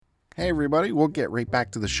Hey everybody, we'll get right back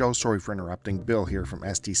to the show. Sorry for interrupting. Bill here from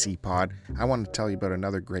STC Pod. I want to tell you about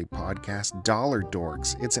another great podcast, Dollar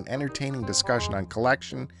Dorks. It's an entertaining discussion on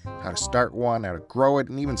collection, how to start one, how to grow it,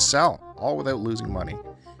 and even sell, all without losing money.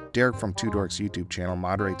 Derek from Two Dorks YouTube channel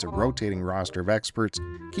moderates a rotating roster of experts,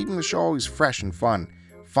 keeping the show always fresh and fun.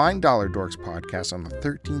 Find Dollar Dorks podcast on the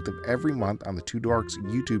 13th of every month on the Two Dorks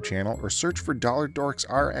YouTube channel, or search for Dollar Dorks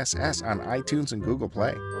RSS on iTunes and Google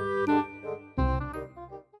Play.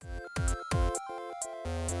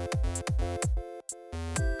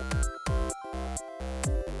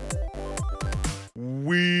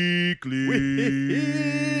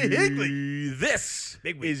 Weekly. This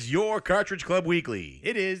is your Cartridge Club Weekly.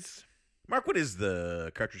 It is. Mark, what is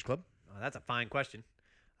the Cartridge Club? Oh, that's a fine question.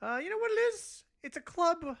 You know what it is? It's a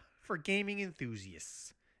club for gaming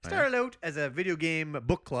enthusiasts. Started out as a video game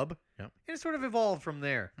book club, and it sort of evolved from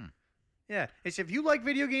there. Yeah, it's if you like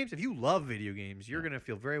video games, if you love video games, you're going to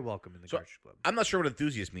feel very welcome in the Cartridge Club. I'm not sure what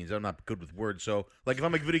enthusiast means. I'm not good with words. So, like, if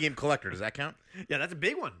I'm a video game collector, does that count? Yeah, that's a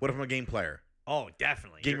big one. What if I'm a game player? Oh,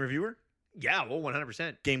 definitely. Game reviewer? Yeah, well,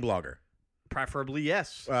 100%. Game blogger? Preferably,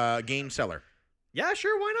 yes. Game seller? Yeah,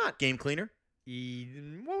 sure, why not? Game cleaner?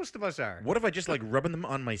 Most of us are. What if I just like rubbing them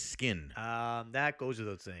on my skin? That goes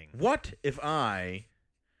without saying. What if I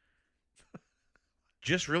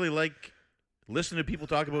just really like listen to people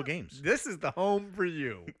talk about games? This is the home for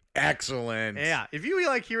you. Excellent. Yeah, if you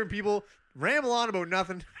like hearing people ramble on about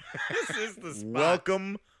nothing, this is the spot.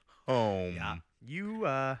 Welcome home. Yeah, you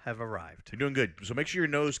have arrived. You're doing good. So make sure your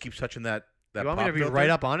nose keeps touching that You want me to pop be filter. right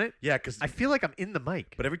up on it? Yeah, because I feel like I'm in the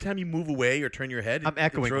mic. but every time you move away or turn your head, I'm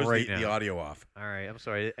echoing it throws right the now. audio off. All right, I'm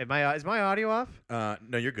sorry. Is my audio off?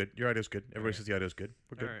 No, you're good. Your audio's good. Everybody says the audio's good.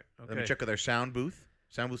 We're good. All right, okay. Let me check with our sound booth.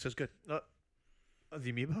 Sound booth says good. The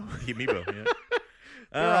Amiibo? The Amiibo,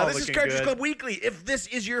 yeah. all This is looking Cartridge good. Club Weekly. If this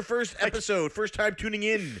is your first episode, first time tuning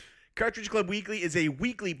in, Cartridge Club Weekly is a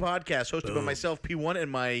weekly podcast hosted by myself, P1, and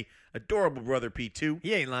my adorable brother, P2.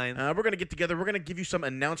 He ain't lying. We're going to get together. We're going to give you some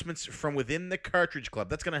announcements from within the Cartridge Club.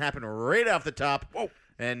 That's going to happen right off the top. Whoa.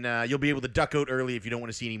 And you'll be able to duck out early if you don't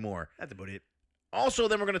want to see any more. That's about it. Also,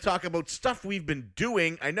 then we're going to talk about stuff we've been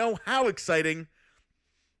doing. I know how exciting.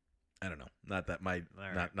 I don't know. Not that my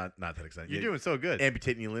right. not that exciting. You're doing so good.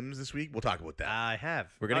 Amputating your limbs this week. We'll talk about that. I have.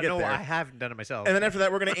 We're gonna get no, there. I haven't done it myself. And then after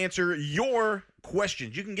that, we're going to answer your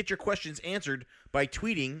questions. You can get your questions answered by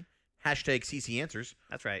tweeting #CCAnswers.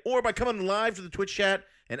 That's right. Or by coming live to the Twitch chat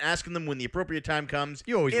and asking them when the appropriate time comes.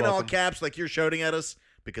 You're always in all welcome. caps, like you're shouting at us,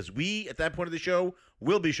 because we, at that point of the show,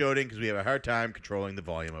 will be shouting because we have a hard time controlling the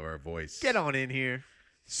volume of our voice. Get on in here.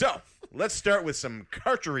 So, let's start with some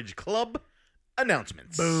Cartridge Club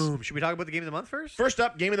announcements. Boom. Should we talk about the game of the month first? First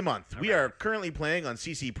up, Game of the Month. We right. are currently playing on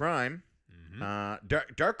CC Prime,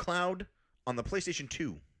 Dark Cloud on the PlayStation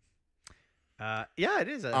 2. Yeah, it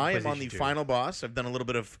is. I am on PlayStation the 2. final boss. I've done a little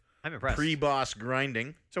bit of I'm impressed. pre-boss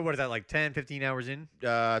grinding. So what is that, like 10, 15 hours in?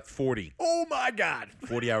 40. Oh, my God.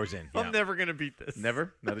 40 hours in. Yeah. I'm never going to beat this.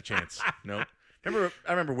 Never? Not a chance. No. I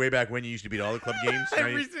remember way back when you used to beat all the club games.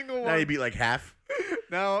 Every single one. Now you beat like half.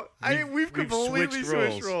 No, we've we've completely switched switched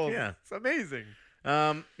roles. roles. Yeah. It's amazing.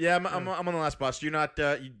 Yeah, I'm on the last boss. You're not.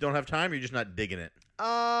 You don't have time. Or you're just not digging it.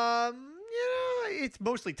 It's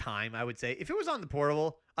mostly time, I would say. If it was on the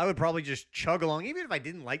portable, I would probably just chug along. Even if I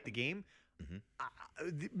didn't like the game,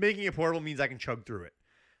 making it portable means I can chug through it.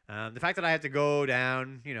 The fact that I have to go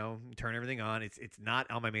down, turn everything on, it's not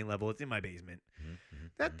on my main level. It's in my basement.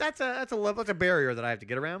 That's a level. That's a barrier that I have to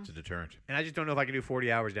get around. It's a deterrent. And I just don't know if I can do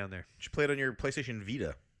 40 hours down there. You should play it on your PlayStation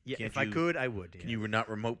Vita. Yeah, Can't if I you- could, I would. Can you not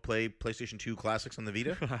remote play PlayStation 2 classics on the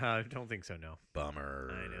Vita? I don't think so. No.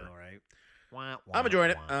 Bummer. I know, right? Wah, I'm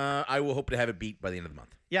enjoying it. wah. I will hope to have it beat by the end of the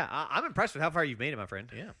month. Yeah, I'm impressed with how far you've made it, my friend.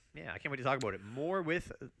 Yeah. Yeah, I can't wait to talk about it more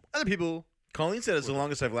with other people. Colleen said it's the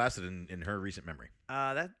longest I've lasted in her recent memory.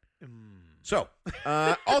 So So,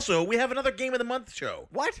 also, we have another Game of the Month show.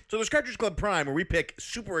 what? So there's Cartridge Club Prime, where we pick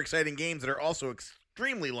super exciting games that are also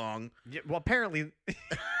extremely long. Yeah, well, apparently,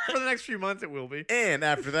 for the next few months, it will be. And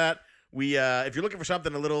after that, we if you're looking for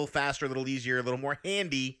something a little faster, a little easier, a little more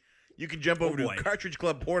handy, you can jump over boy. to Cartridge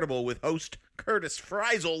Club Portable with host Curtis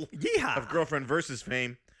Friesel Yeah. of Girlfriend Versus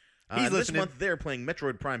fame. He's this listening. month they're playing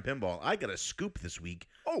Metroid Prime Pinball. I got a scoop this week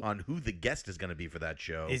on who the guest is going to be for that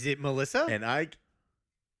show. Is it Melissa? And I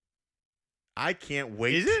can't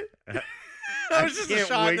wait. Is it? I That was just a can't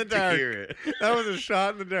shot in wait the to dark. hear it. That was a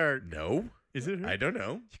shot in the dark. No, Is it her? I don't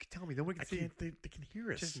know. You can tell me. No one can I see. can't. They can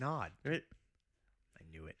hear us. Just nod. Right. I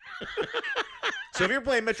knew it. So if you're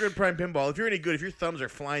playing Metroid Prime Pinball, if you're any good, if your thumbs are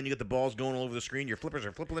flying, you get the balls going all over the screen, your flippers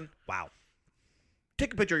are flipping. Wow.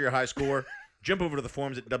 Take a picture of your high score. Jump over to the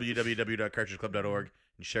forums at www.cartridgeclub.org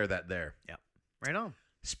and share that there. Yeah. Right on.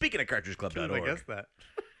 Speaking of cartridgeclub.org. I guess that.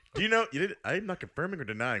 Do you know? You did. I'm not confirming or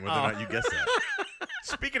denying whether or not you guessed that.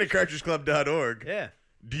 Speaking of cartridgeclub.org, Yeah.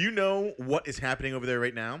 do you know what is happening over there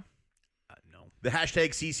right now? No. The hashtag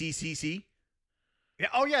CCCC. Yeah.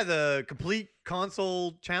 Oh yeah, the complete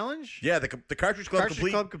console challenge. Yeah, the Cartridge Club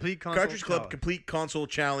Cartridge Club complete console. Cartridge Club challenge. Complete Console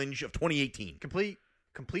Challenge of 2018. Complete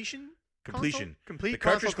completion. Completion. Console? Complete The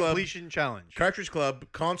console Cartridge Club- completion challenge. Cartridge Club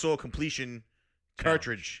Console Completion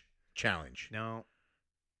Cartridge Challenge. No.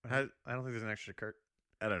 How- I don't think there's an extra cart.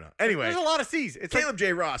 I don't know. Anyway, There's a lot of C's. It's Caleb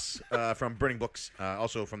J. Ross from Burning Books,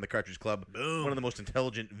 also from the Cartridge Club. Boom. One of the most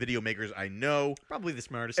intelligent video makers I know. probably the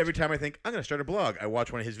smartest. Every time I think, I'm going to start a blog, I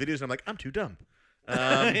watch one of his videos and I'm like, I'm too dumb.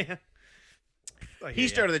 Yeah. He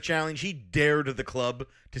started the challenge. He dared the club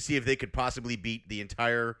to see if they could possibly beat the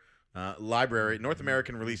entire library, North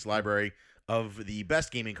American release library of the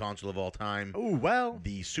best gaming console of all time, Oh well.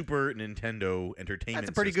 the Super Nintendo Entertainment That's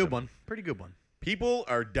a pretty System. good one. Pretty good one. People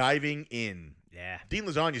are diving in. Yeah. Dean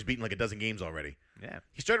Lasagna's beaten like a dozen games already. Yeah.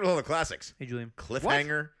 He started with all the classics. Hey Julian.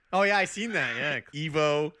 Cliffhanger, Oh yeah, I seen that. Yeah.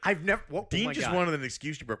 Evo. I've never. Oh, Dean my just God. wanted an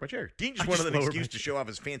excuse. You broke my chair. Dean just I wanted just an lowered excuse my to show off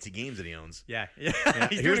his fancy games that he owns. Yeah. Yeah. Yeah,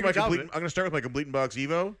 He's here's doing a my good job of complete. it. I'm going to start with my Complete in Box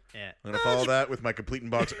Evo. Yeah. I'm going to follow that with my Complete in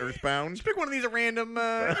Box Earthbound. Just pick one of these at random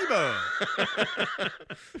Evo.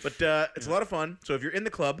 But it's a lot of fun. So if you're in the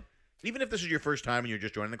club, even if this is your first time and you're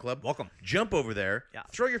just joining the club, Welcome. jump over there. Yeah.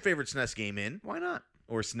 Throw your favorite SNES game in, Why not?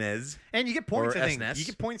 or SNES. And you get points. Or I think SNES. you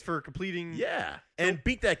get points for completing. Yeah. And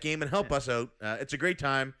beat that game and help us out. It's a great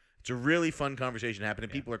time. It's a really fun conversation happening.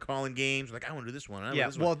 People are calling games like, I want to do this one. I want Yeah.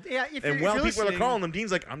 this one. Well, yeah. If And you're, while if you're people are listening, calling them,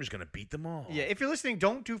 Dean's like, I'm just going to beat them all. Yeah. If you're listening,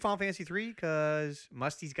 don't do Final Fantasy 3 because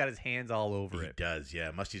Musty's got his hands all over He it. does.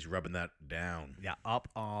 Yeah. Musty's rubbing that down. Yeah. Up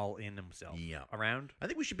all in himself. Yeah. Around. I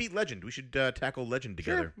think we should beat Legend. We should tackle Legend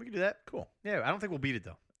together. Sure. We can do that. Cool. Yeah. I don't think we'll beat it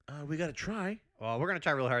though. We got to try. Well, we're gonna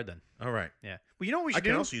try really hard then. All right. Yeah. Well, you know what we I should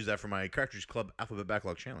can do? also use that for my Cartridge Club Alphabet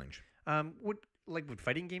Backlog Challenge. Would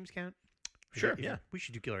fighting games count? Sure, yeah. We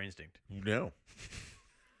should do Killer Instinct. No.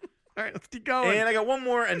 All right, let's keep going. And I got one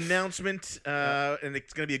more announcement, and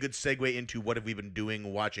it's going to be a good segue into what have we been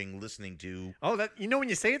doing, watching, listening to. Oh, that when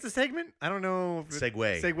you say it's a segment, I don't know. If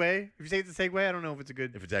Segue. Segue. If you say it's a segue, I don't know if it's a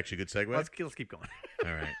good. If it's actually a good segue. Let's keep going.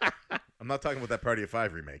 All right. I'm not talking about that Party of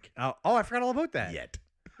Five remake Oh, I forgot all about that. yet.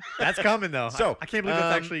 That's coming though. So I can't believe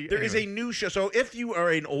that's actually. There is anyway. a new show. So if you are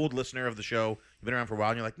an old listener of the show, you've been around for a while,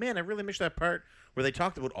 and you're like, man, I really missed that part where they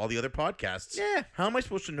talked about all the other podcasts. Yeah. How am I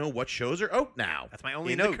supposed to know what shows are out now? That's my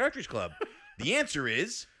only in note. the Cartridge Club. The answer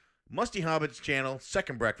is Musty Hobbit's channel,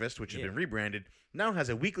 Second Breakfast, which has been rebranded, now has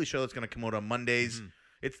a weekly show that's going to come out on Mondays. Mm-hmm.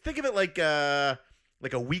 It's think of it like a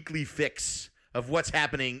weekly fix of what's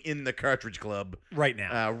happening in the Cartridge Club right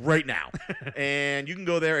now. right now. And you can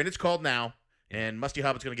go there, and it's called Now. And Musty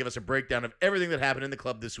Hobbit's going to give us a breakdown of everything that happened in the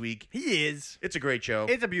club this week. He is. It's a great show.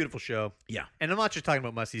 It's a beautiful show. Yeah. And I'm not just talking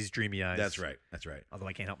about Musty's dreamy eyes. That's right. That's right. Although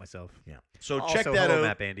I can't help myself. Yeah. So Also, check that hello, out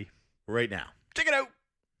Matt Bandy. right now. Check it out.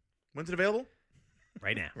 When's it available?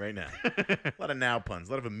 Right now. Right now. A lot of now puns.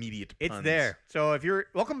 A lot of immediate puns. It's there. So if you're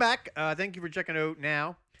welcome back, thank you for checking out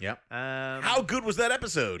now. Yep. How How good was that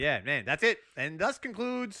episode? Yeah, man, that's it. And thus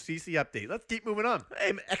concludes CC Update. Let's keep moving on.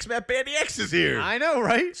 Hey, X-Matt Bandy X is here. I know,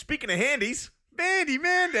 right? Speaking of handies, Bandy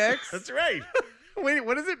Mandex. that's right. Wait,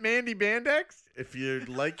 what is it? Mandy Bandex? If you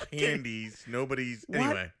like handies, nobody's... What?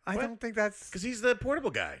 Anyway. I don't think that's. Because he's the portable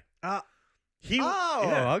guy. He,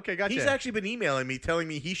 Oh, okay, gotcha. He's actually been emailing me, telling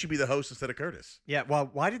me he should be the host instead of Curtis. Yeah. Well,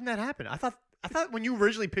 why didn't that happen? I thought when you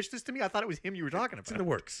originally pitched this to me, I thought it was him you were talking It's in about. the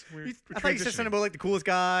works. We're I thought you said something about like the coolest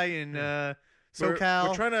guy in SoCal.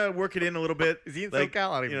 We're trying to work it in a little bit. Is he in Like,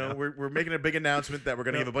 SoCal? I don't even you know, know. we're making a big announcement that we're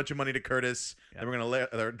going to No. give a bunch of money to Curtis. Yeah. Then we're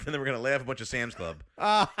going to lay off a bunch of Sam's Club.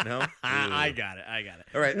 No? I got it.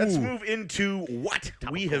 All right, let's Ooh. move into what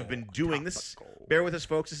we have been doing. Topical. Bear with us,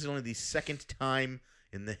 folks. This is only the second time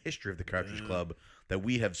in the history of the Cartridge Club that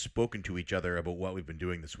we have spoken to each other about what we've been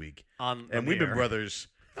doing this week. And We've been brothers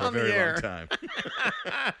for a On the very air. long time.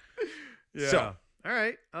 Yeah. So, all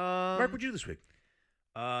right. Mark, what'd you do this week?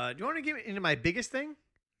 Do you want to get into my biggest thing?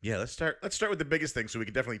 Yeah, let's start with the biggest thing so we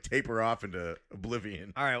can definitely taper off into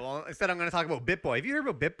oblivion. All right. Well, instead, I'm going to talk about BitBoy. Have you heard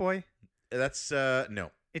about BitBoy? That's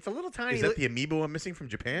no. It's a little tiny. Is that the amiibo I'm missing from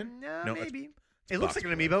Japan? No, it's- maybe. It looks like an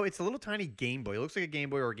Box Boy. amiibo. It's a little tiny Game Boy. It looks like a Game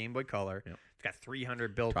Boy or a Game Boy Color. Yep. It's got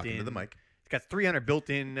 300 built Talking in. to the mic. It's got 300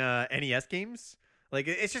 built-in NES games. Like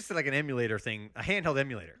it's just like an emulator thing, a handheld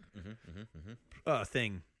emulator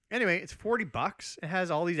thing. Anyway, it's $40. It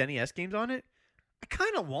has all these NES games on it. I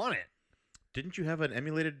kind of want it. Didn't you have an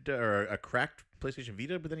emulated or a cracked PlayStation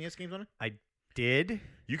Vita with NES games on it? Did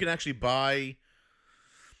You can actually buy.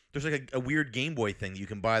 There's like a weird Game Boy thing that you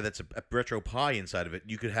can buy that's a retro Pi inside of it.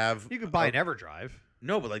 You could have. you could buy an EverDrive?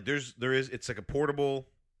 No, but like there is. It's like a portable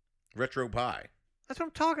retro Pi, That's what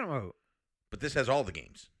I'm talking about. but this has all the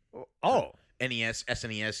games. Oh. NES,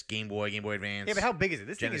 SNES, Game Boy Advance. Yeah, but how big is it?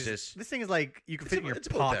 This Genesis. thing is like you can fit in your it's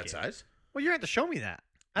pocket. about that size. Well, you're going to have to show me that.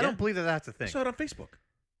 I Yeah. don't believe that that's a I thing. saw it on Facebook.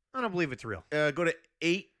 I don't believe it's real. Go to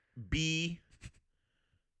 8B.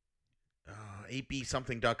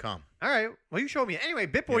 8bsomething.com. All right. Well, you showed me. Anyway,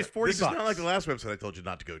 BitBoy's $40. This is not like the last website I told you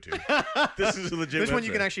not to go to. This is a legit This one you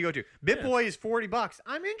website. can actually go to. BitBoy is $40.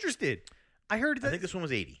 I'm interested. I heard I that. think this one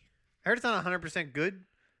was 80. I heard it's not 100% good,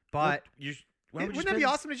 but wouldn't that be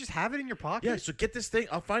awesome to just have it in your pocket? Yeah, so get this thing.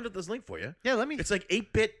 I'll find out this link for you. Yeah, let me. It's like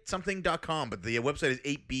 8bitsomething.com, but the website is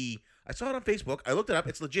 8B. I saw it on Facebook. I looked it up.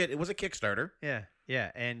 It's legit. It was a Kickstarter. Yeah.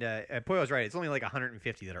 And Poyo's right. It's only like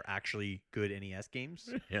 150 that are actually good NES games.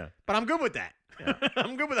 Yeah. But I'm good with that.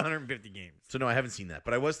 I'm good with 150 games. So, no, I haven't seen that.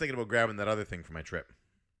 But I was thinking about grabbing that other thing for my trip.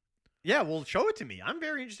 Yeah, well, show it to me. I'm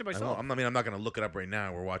very interested I myself. I'm not going to look it up right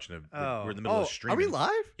now. We're watching we're in the middle of streaming. Are we live?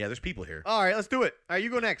 Yeah, there's people here. All right, let's do it. All right, you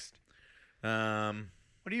go next. What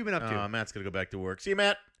What have you been up to? Matt's going to go back to work. See you,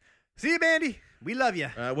 Matt. See you, Bandy. We love you.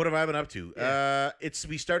 What have I been up to? Yeah.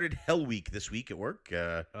 We started Hell Week this week at work.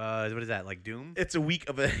 What is that? Like Doom? It's a week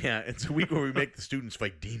it's a week where we make the students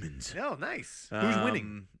fight demons. Oh, nice. Who's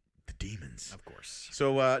winning? The demons. Of course.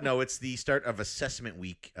 So no, it's the start of assessment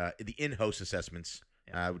week. The in-house assessments.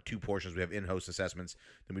 With 2 portions. We have in-house assessments.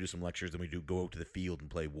 Then we do some lectures. Then we do go out to the field and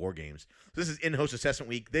play war games. So this is in-house assessment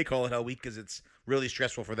week. They call it Hell Week because it's really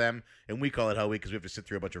stressful for them, and we call it Hell Week because we have to sit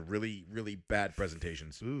through a bunch of really, really bad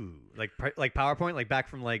presentations. Ooh, like PowerPoint, like back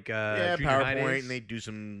from like Yeah, junior high PowerPoint, days? and they do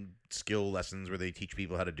some skill lessons where they teach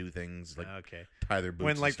people how to do things like Okay. tie their boots.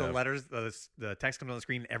 When and like the stuff. letters, the text comes on the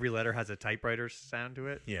screen, every letter has a typewriter sound to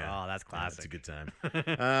it. Yeah. Oh, that's Yeah, classic. it's a good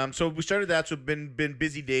time. So we started that. So been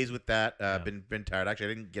busy days with that. Been tired. Actually,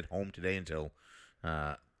 I didn't get home today until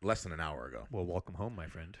less than an hour ago. Well, welcome home, my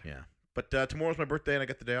friend. Yeah. But tomorrow's my birthday, and I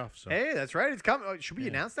got the day off. So Hey, that's right. It's coming. Should we Yeah.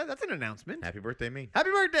 announce that? That's an announcement. happy birthday, me. Happy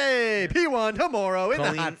birthday, P1 tomorrow in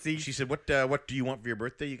Colleen, the hot seat. she said, "What do you want for your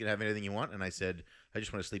birthday? You can have anything you want." And I said, "I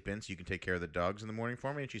just want to sleep in, so you can take care of the dogs in the morning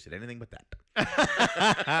for me." And she said, "Anything but that."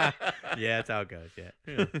 Yeah, that's how it goes. Yeah.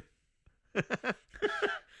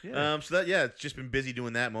 Yeah. So that it's just been busy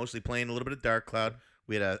doing that, mostly playing a little bit of Dark Cloud.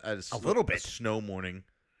 We had a little bit. snow morning.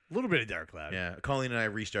 A little bit of Dark Cloud. Yeah, Colleen and I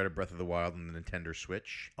restarted Breath of the Wild on the Nintendo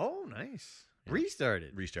Switch. Oh, nice. Yeah.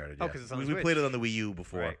 Restarted. Restarted. Oh, Yeah. 'cause it's on we the played it Switch. on the Wii U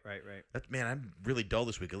before. Right. Man, I'm really dull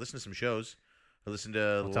this week. I listened to some shows. I listened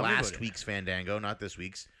to Well, tell me last about it. week's Fandango, not this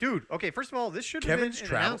week's. Dude, okay, first of all, this should have been an Kevin's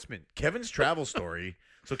travel. announcement. Kevin's travel story.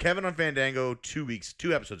 So Kevin on Fandango 2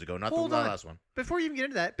 episodes ago, not Hold the on. last one. Before you even get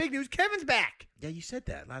into that, big news, Kevin's back. Yeah, you said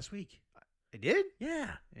that last week. I did?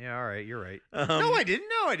 Yeah. Yeah, all right, you're right. Um, No, I didn't.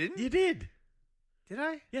 No, I didn't. You did. Did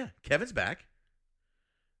I? Yeah, Kevin's back.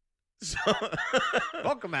 So,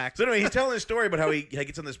 Welcome back. so anyway, he's telling his story about how he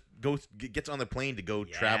gets on the plane to go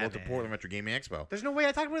Yeah, travel to man. Portland Retro Gaming Expo. There's no way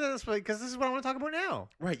I talk about this because this is what I want to talk about now.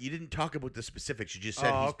 Right, you didn't talk about the specifics. You just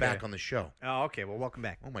said Oh, he's okay. back on the show. Oh, okay. Well, welcome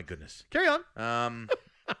back. Oh my goodness. Carry on.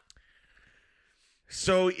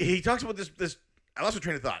 So he talks about this. I lost my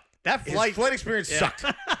train of thought. That His flight. flight experience sucked.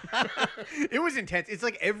 It was intense. It's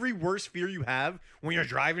like every worst fear you have when you're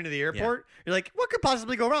driving to the airport. You're like, what could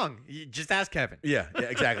possibly go wrong? You just ask Kevin. Yeah,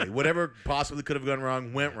 exactly. Whatever possibly could have gone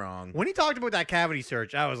wrong went wrong. When he talked about that cavity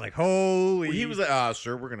search, I was like, holy. He was like,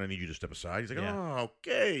 sir, we're going to need you to step aside. He's like, Yeah. oh,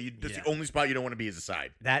 okay. That's Yeah. the only spot you don't want to be is the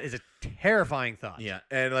side. That is a terrifying thought. Yeah,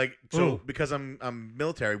 and like so Ooh. because I'm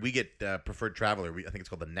military, we get preferred traveler. I think it's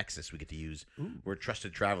called the Nexus. We get to use. We're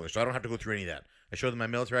trusted travelers, so I don't have to go through any of that. I show them my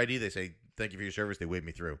military ID. They say thank you for your service. They wave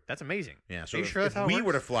me through. That's amazing. Yeah. So Are you if, sure that's if how it we works?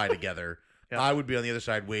 were to fly together, Yeah. I would be on the other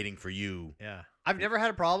side waiting for you. Yeah. I've never had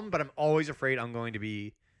a problem, but I'm always afraid I'm going to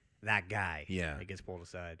be that guy. Yeah. That gets pulled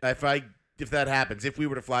aside. If that happens, if we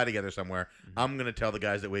were to fly together somewhere, I'm gonna tell the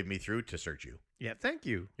guys that wave me through to search you. Yeah. Thank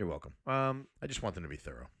you. You're welcome. Um, I just want them to be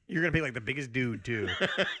thorough. you're gonna be like the biggest dude too,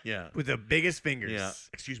 Yeah. with the biggest fingers. Yeah.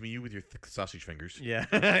 Excuse me, you with your thick sausage fingers. Yeah.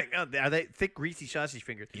 Are they thick, greasy sausage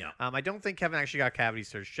fingers? Yeah. I don't think Kevin actually got cavity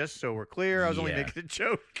search. Just so we're clear, I was only Yeah. making a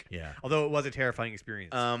joke. Yeah. Although it was a terrifying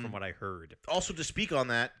experience Um, from what I heard. Also, to speak on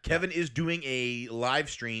that, Kevin is doing a live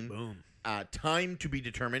stream. Boom. Time to be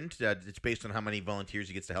determined. It's based on how many volunteers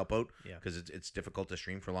he gets to help out. Yeah. Because it's difficult to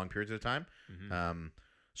stream for long periods of time. Mhm.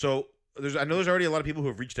 So I know there's already a lot of people who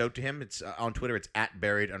have reached out to him. It's on Twitter. It's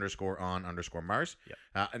 @buried_on_Mars.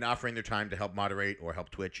 Yep. And offering their time to help moderate or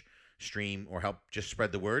help Twitch stream or help just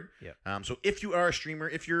spread the word. Yep. So if you are a streamer,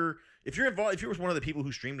 if you're involved, if you were one of the people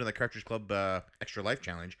who streamed on the Cartridge Club Extra Life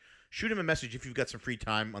Challenge, shoot him a message if you've got some free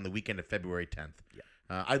time on the weekend of February 10th.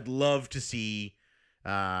 Yeah. I'd love to see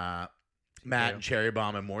Matt and Cherry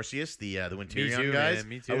Bomb and Morpheus, the Winterion too, guys. man,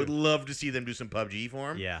 me too. I would love to see them do some PUBG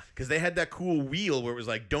for him. Yeah. Because they had that cool wheel where it was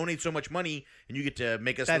like, donate so much money and you get to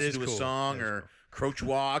make us That listen is to a cool. song That is or Crouch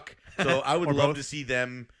Walk. So I would Or love both. to see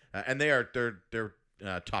them, and they're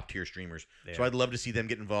top tier streamers. They So are. I'd love to see them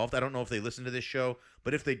get involved. I don't know if they listen to this show,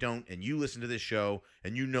 but if they don't, and you listen to this show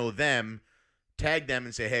and you know them, tag them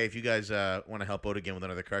and say, hey, if you guys want to help out again with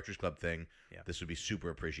another Cartridge Club thing, this would be super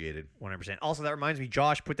appreciated. 100%. Also, that reminds me,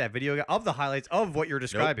 Josh put that video of the highlights of what you're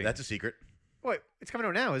describing. Nope, that's a secret. Wait, it's coming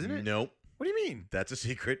out now, isn't it? Nope, What do you mean? that's a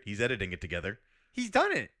secret. He's editing it together. He's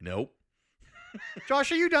done it. Nope.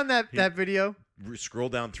 Josh, are you done that video? Scroll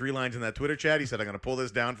down 3 lines in that Twitter chat. He said, I'm going to pull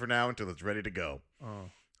this down for now until it's ready to go.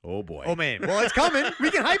 Oh, boy. Oh, man. Well, it's coming. We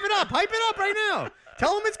can hype it up. Hype it up right now.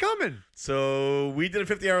 Tell them it's coming. So we did a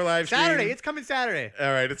 50-hour live stream. Saturday. It's coming Saturday.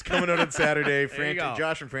 All right, it's coming out on Saturday. There you go.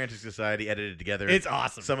 Josh from Frantic Society edited together. It's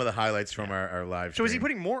awesome. Some of the highlights from our live So stream. is he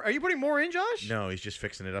putting more? Are you putting more in, Josh? No, he's just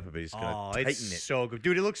fixing it up a bit. He's going to Oh, tighten it's it. so good.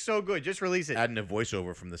 Dude, it looks so good. Just release it. Adding a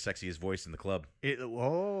voiceover from the sexiest voice in the club.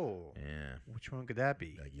 Whoa. Yeah. Which one could that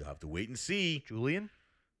be? You'll have to wait and see. Julian?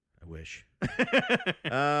 I wish.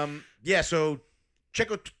 Yeah, so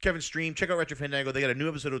check out Kevin's stream. Check out Retro Fandango. They got a new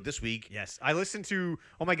episode out this week. Yes. I listened to,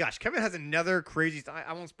 oh my gosh, Kevin has another crazy,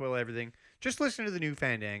 I won't spoil everything. Just listen to the new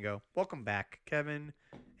Fandango. Welcome back, Kevin.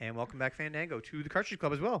 And welcome back, Fandango, to the Cartridge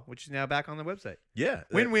Club as well, which is now back on the website. Yeah.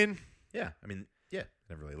 Win-win. Yeah. I mean, yeah.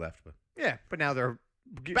 Never really left, but. Yeah, but now they're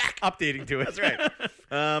back updating to it. That's right.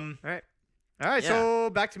 All right. All right, Yeah. so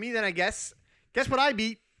back to me then, I guess. Guess what I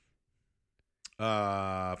beat?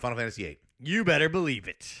 Final Fantasy VIII. You better believe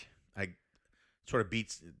it. Sort of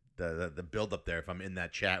beats the build up there if I'm in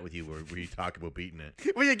that chat with you where you talk about beating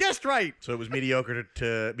it. Well, you guessed right. So it was mediocre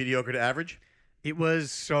to average. It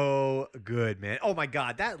was so good, man. Oh my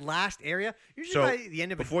god, that last area. Usually So by the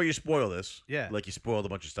end of before you spoil this, Yeah. like you spoiled a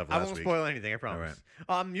bunch of stuff I last won't week. spoil anything, I promise.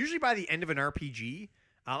 Usually by the end of an RPG,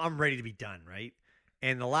 I'm ready to be done, right?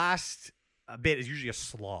 And the last bit is usually a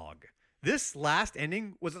slog. This last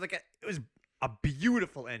ending was it was a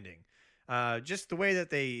beautiful ending. Just the way that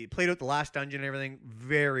they played out the last dungeon and everything,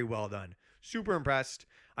 very well done. Super impressed.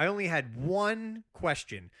 I only had one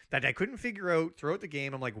question that I couldn't figure out throughout the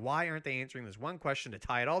game. I'm like, why aren't they answering this one question to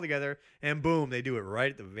tie it all together? And boom, they do it right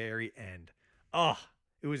at the very end. Oh,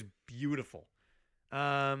 it was beautiful.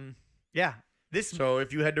 Yeah. So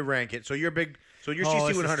if you had to rank it, so you're big. So your Oh, CC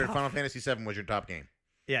this is 100, tough. Final Fantasy VII was your top game.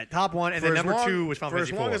 Yeah, top one, and For then as number long- 2 was Final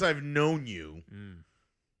Fantasy For as long 4. as I've known you,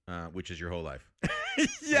 which is your whole life.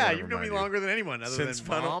 yeah, Never you've known me mind you. longer than anyone other Since than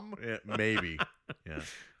Final, Mom. Yeah, maybe. Yeah.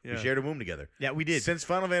 Yeah. We shared a womb together. Yeah, we did. Since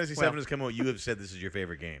Final Fantasy VII Well- has come out, you have said this is your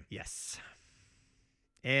favorite game. Yes.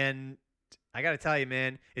 And I got to tell you,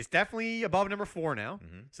 man, it's definitely above number 4 now.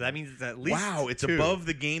 So that means it's at least Wow, it's 2. above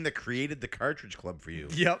the game that created the Cartridge Club for you.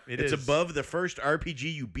 Yep, It's is. above the first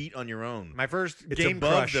RPG you beat on your own. My first It's game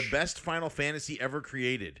above crush. the best Final Fantasy ever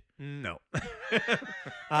created. No.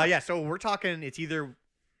 Yeah, so we're talking, it's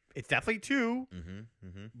definitely 2,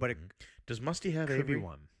 but it Does Musty have could Avery? be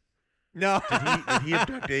 1. No. Did he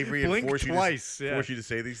abduct Avery and Blink force twice, you yeah. force you to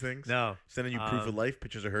say these things? No. Sending you proof of life,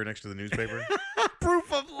 pictures of her next to the newspaper?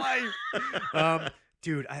 Proof of life.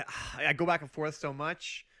 Dude, I go back and forth so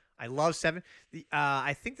much. I love 7.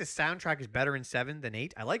 I think the soundtrack is better in 7 than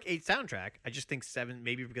 8. I like 8 soundtrack. I just think 7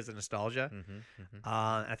 maybe because of nostalgia.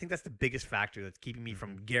 I think that's the biggest factor that's keeping me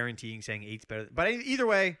from guaranteeing saying 8's better. But either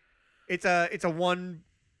way, it's a 1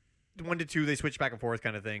 to 2. They switch back and forth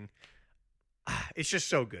kind of thing. It's just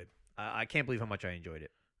so good. I can't believe how much I enjoyed it.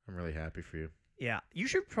 I'm really happy for you. Yeah, you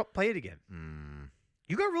should play it again.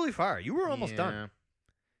 You got really far. You were almost done. Yeah,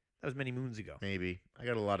 That was many moons ago. maybe. I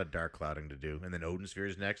got a lot of dark clouding to do. And then Odin Sphere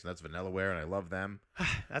is next, and that's Vanillaware, and I love them.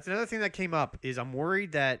 That's another thing that came up is I'm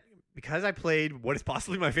worried that because I played what is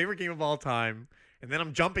possibly my favorite game of all time, and then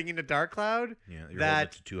I'm jumping into Dark Cloud, Yeah, you're holding that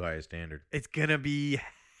it to too high a standard. it's gonna be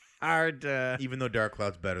hard to Even though Dark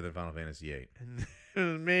Cloud's better than Final Fantasy VIII.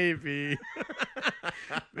 maybe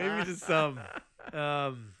maybe to some.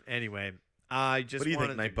 Anyway, I just What do you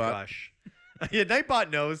think, wanted to Nightbot? gush. Yeah, Nightbot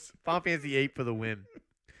knows Final Fantasy VIII for the win.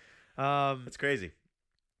 That's crazy.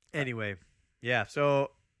 Anyway, yeah.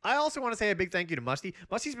 So I also want to say a big thank you to Musty.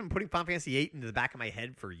 Musty's been putting Final Fantasy VIII into the back of my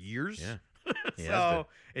head for years. Yeah. He has So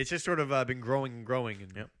it's just sort of been growing and growing.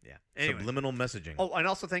 And Yep. yeah. Anyway. Subliminal messaging. Oh, and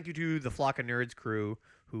also thank you to the Flock of Nerds crew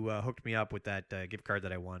who hooked me up with that gift card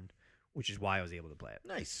that I won, which is why I was able to play it.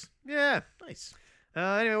 Nice. Yeah. Nice.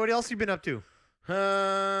 Anyway, what else have you been up to?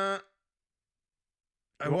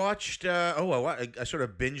 I watched. I sort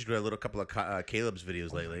of binged a little couple of Caleb's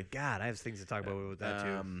videos lately. God, I have things to talk about with that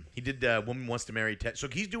too. He did Woman Wants to Marry Ted. So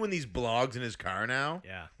he's doing these blogs in his car now.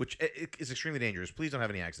 Yeah. Which is extremely dangerous. Please don't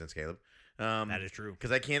have any accidents, Caleb. That is true.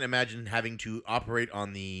 Because I can't imagine having to operate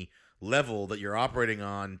on the level that you're operating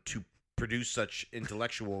on to produce such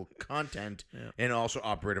intellectual content and also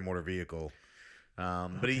operate a motor vehicle.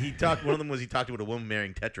 But he talked. One of them was he talked about a woman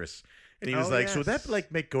marrying Tetris, and he was like, "So would that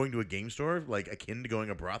like make going to a game store like akin to going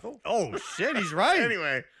to a brothel?" Oh shit, he's right.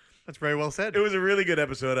 Anyway, that's very well said. it was a really good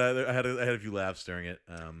episode. I had a few laughs during it.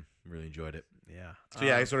 Really enjoyed it. Yeah. So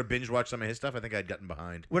yeah, I sort of binge watched some of his stuff. I think I'd gotten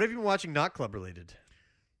behind. What have you been watching not club related?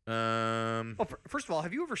 Um, Well, first of all,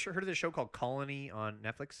 have you ever heard of this show called Colony on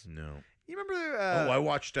Netflix? no. You remember? I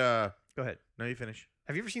watched. Go ahead. No, you finish.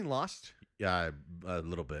 Have you ever seen Lost? Yeah, a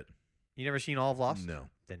little bit. You never seen all of Lost? No.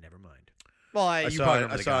 Then never mind. Well, I you saw, probably I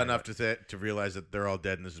remember the saw guy, enough but to realize that they're all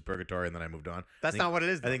dead and this is purgatory, and then I moved on. That's not what it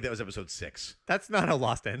is. I think that was episode 6. That's not how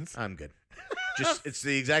Lost ends. I'm good. Just it's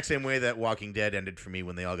the exact same way that Walking Dead ended for me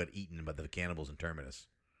when they all got eaten by the cannibals in Terminus.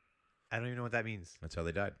 I don't even know what that means. That's how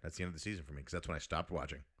they died. That's the end of the season for me because that's when I stopped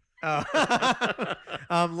watching. Oh.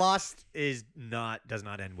 Lost does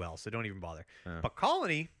not end well, so don't even bother. But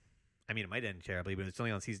Colony, I mean, it might end terribly, but it's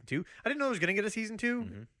only on season 2. I didn't know it was going to get a season 2.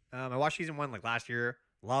 Mhm. I watched season 1 like last year,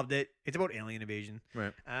 loved it. It's about alien invasion.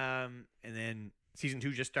 Right. And then season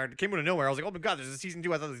 2 just started. Came out of nowhere. I was like, oh my god, there's a season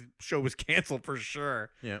 2. I thought the show was canceled for sure.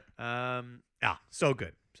 Yeah. So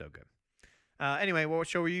good, so good. Anyway, what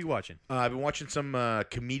show were you watching? I've been watching some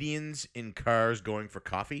comedians in cars going for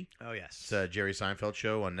coffee. Oh yes, It's a Jerry Seinfeld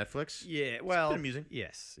show on Netflix. yeah. Well, been amusing.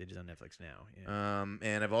 Yes, it is on Netflix now. Yeah.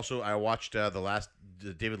 And I watched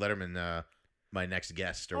the David Letterman, My Next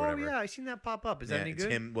Guest or Oh whatever. yeah, I seen that pop up. Is that any it's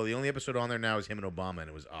good? him. Well, the only episode on there now is him and Obama, and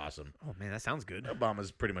it was awesome. Oh man, that sounds good.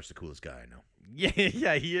 Obama's pretty much the coolest guy I know. Yeah,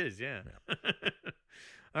 yeah, he is. Yeah.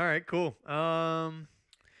 All right, cool.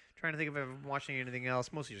 Trying to think if I've been watching anything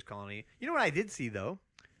else. Mostly just Colony. You know what I did see though?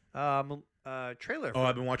 Trailer. Oh,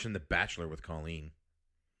 I've been watching The Bachelor with Colleen.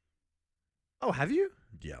 Oh, have you?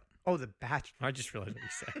 Yeah. Oh, The Bachelor. I just realized what you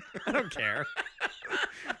said. I don't care.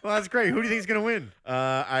 Well, that's great. Who do you think is gonna win?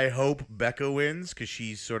 I hope Becca wins because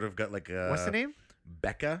she's sort of got like a. What's the name?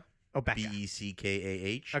 Becca. Oh, Becca.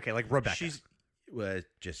 Beckah. Okay, like Rebecca. It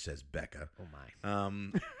just says Becca. Oh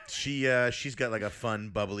my. She's got like a fun,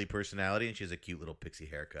 bubbly personality, and she has a cute little pixie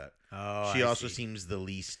haircut. Oh, She I also see. seems the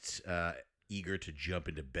least eager to jump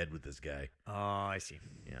into bed with this guy. Oh, I see.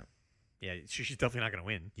 Yeah. Yeah, she's definitely not gonna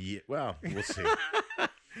win. Yeah. Well, we'll see.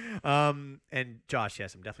 And Josh,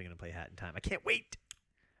 yes, I'm definitely gonna play Hat in Time. I can't wait.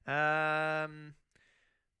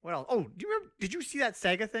 What else? Oh, do you remember? Did you see that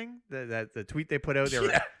Sega thing? The tweet they put out. They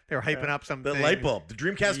were hyping up something. The light bulb, the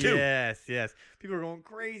Dreamcast 2. Yes. People were going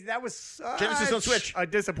crazy. That was such Genesis on Switch. a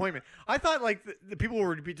disappointment. I thought like the people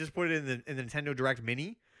were just put it in the Nintendo Direct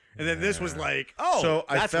Mini, and then this was like, So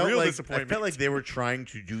I that's felt real like disappointment. they were trying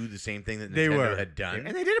to do the same thing that They Nintendo were had done,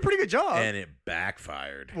 and they did a pretty good job. and it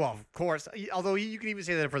backfired. Well, of course. Although you can even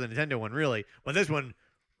say that for the Nintendo one, really. But this one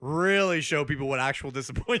really showed people what actual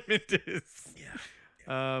disappointment is.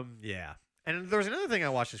 Yeah. Yeah. And there was another thing I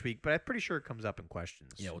watched this week, but I'm pretty sure it comes up in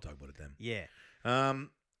questions. Yeah, we'll talk about it then. Yeah.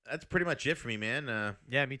 That's pretty much it for me, man.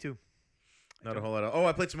 Yeah, me too. Not a whole lot of. Oh,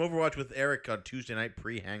 I played some Overwatch with Eric on Tuesday night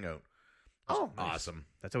pre-hangout. Oh, nice. Awesome.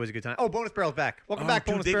 That's always a good time. Oh, Bonus Barrel's back. Welcome back,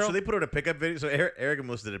 dude, Bonus Barrel. So they put out a pickup video. So Eric and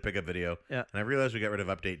Melissa did a pickup video. Yeah. And I realized we got rid of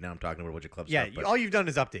update. Now I'm talking about a bunch of club Yeah, stuff. But all you've done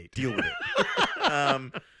is update. deal with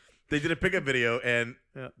it. They did a pickup video, and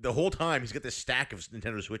Yeah. the whole time he's got this stack of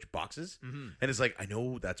Nintendo Switch boxes, and it's like, I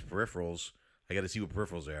know that's peripherals. I got to see what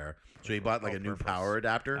peripherals they are. So he bought like a new peripherals. power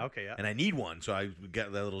adapter. Okay, yeah. And I need one, so I got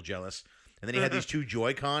a little jealous. And then he had these two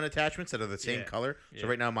Joy-Con attachments that are the same Yeah. color. So Yeah.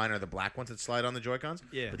 right now mine are the black ones that slide on the Joy-Cons.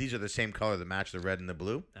 Yeah. But these are the same color that match the red and the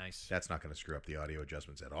blue. Nice. That's not going to screw up the audio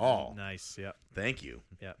adjustments at all. Nice. Yep. Thank you.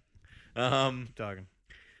 Yep. Um, Talking.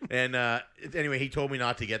 and anyway, he told me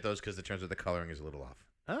not to get those because it turns out the coloring is a little off.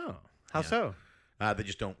 Oh, how Yeah. so? They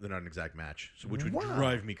just don't. They're not an exact match, so which would Wow.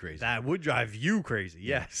 drive me crazy. That would drive you crazy.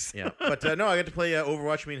 Yes. Yeah, but no, I got to play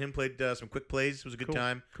Overwatch. Me and him played some quick plays. It was a good Cool.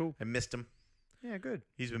 time. Cool. I missed him. Yeah, good.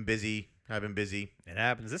 He's been busy. I've been busy. It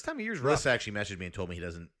happens. This time of year's rough. Russ actually messaged me and told me he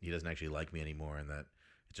doesn't actually like me anymore, and that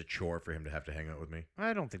it's a chore for him to have to hang out with me.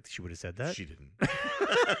 I don't think she would have said that. She didn't.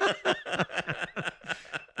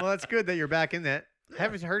 Well, that's good that you're back in that. I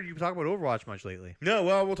haven't heard you talk about Overwatch much lately. No,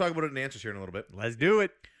 well, we'll talk about it in answers here in a little bit. Let's do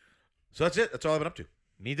it. So that's it. That's all I've been up to.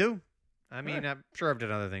 Me too. I mean, Right. I'm sure I've done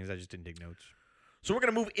other things. I just didn't take notes. So we're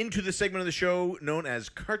gonna move into the segment of the show known as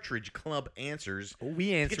Cartridge Club Answers. We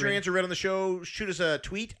To answer. get your answer read on the show, shoot us a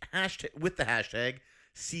tweet with the hashtag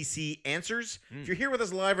CC Answers. If you're here with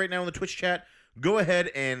us live right now in the Twitch chat, go ahead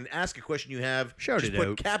and ask a question you have. Shout Just it put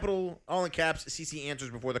out. capital, all in caps, CC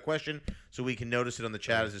Answers before the question so we can notice it on the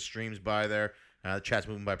chat as it streams by there. The chat's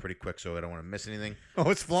moving by pretty quick, so I don't want to miss anything. Oh,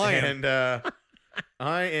 it's flying. And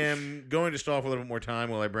I am going to stall for a little bit more time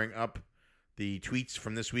while I bring up the tweets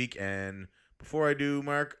from this week. And before I do,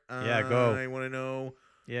 Mark, Yeah, go. I want to know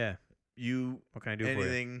Yeah. you What can I do for you?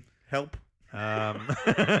 anything help?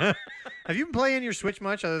 Have you been playing your Switch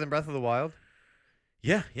much other than Breath of the Wild?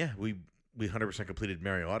 Yeah. We 100% completed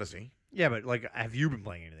Mario Odyssey. Yeah, but like, have you been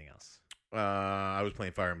playing anything else? I was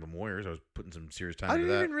playing Fire Emblem Warriors. I was putting some serious time I into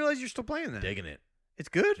didn't that. even realize you're still playing that. Digging it. It's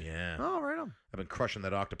good. Yeah. Oh, right on. I've been crushing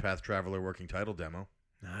that Octopath Traveler working title demo.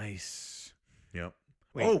 Nice. Yep.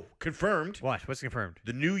 Wait. Oh, confirmed. What? What's confirmed?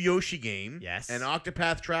 The new Yoshi game Yes. and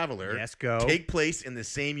Octopath Traveler Yes, go. take place in the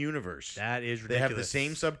same universe. That is ridiculous. They have the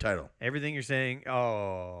same subtitle. Everything you're saying.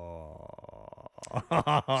 Oh.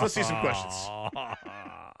 So let's see some questions.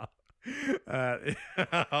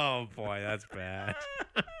 Oh boy, that's bad.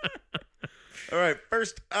 All right,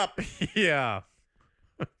 first up Yeah.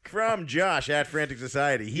 from Josh at Frantic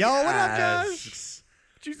Society. He Yo, what up, asks,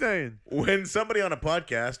 What you saying? when somebody on a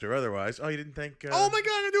podcast or otherwise, oh, you didn't think? Oh my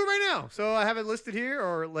god, I'm gonna do it right now. So I have it listed here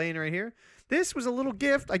or laying right here. This was a little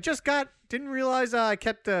gift I just got. Didn't realize I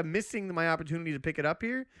kept missing my opportunity to pick it up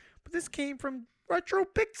here. But this came from Retro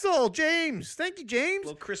Pixel, James. Thank you, James.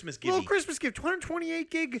 Little Christmas gift. Little Christmas gift,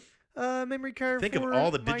 228 gig memory card. Think of for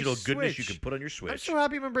all the my digital goodness you Switch. can put on your Switch. I'm so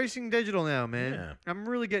happy I'm embracing digital now, man. Yeah. I'm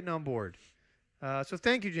really getting on board. So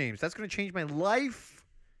thank you, James. That's going to change my life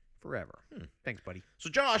forever. Thanks, buddy. So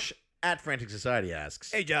Josh at Frantic Society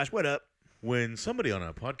asks, Hey, Josh, what up? when somebody on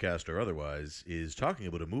a podcast or otherwise is talking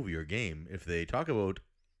about a movie or game, if they talk about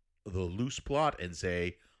the loose plot and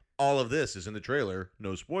say, all of this is in the trailer,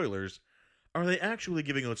 no spoilers, are they actually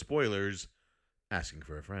giving out spoilers, asking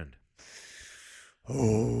for a friend?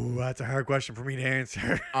 Oh, that's a hard question for me to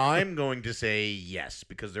answer. I'm going to say yes,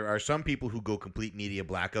 because there are some people who go complete media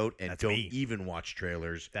blackout and That's don't me. even watch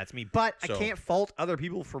trailers. That's me. But So- I can't fault other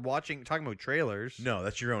people for talking about trailers. No,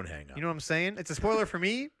 that's your own hang-up. You know what I'm saying? It's a spoiler for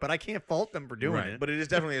me, but I can't fault them for doing Right, it. but it is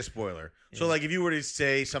definitely a spoiler. So, Yeah. like, if you were to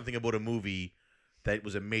say something about a movie that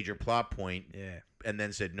was a major plot point, yeah. and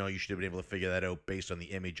then said, no, you should have been able to figure that out based on the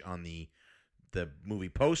image on the movie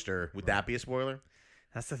poster, would that be a spoiler?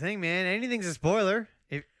 That's the thing, man. Anything's a spoiler.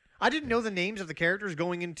 If I didn't know the names of the characters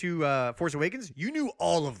going into Force Awakens, you knew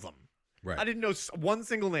all of them. Right. I didn't know one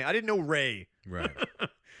single name. I didn't know Rey. Right.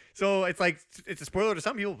 So it's like it's a spoiler to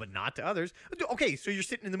some people, but not to others. Okay, so you're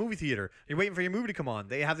sitting in the movie theater, you're waiting for your movie to come on.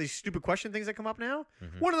 They have these stupid question things that come up now.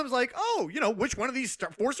 Mm-hmm. One of them's like, "Oh, which one of these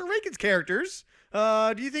Force Awakens characters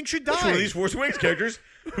do you think should die?" Which one of these Force Awakens characters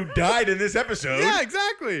who died in this episode Yeah,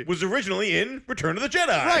 exactly. was originally in Return of the Jedi?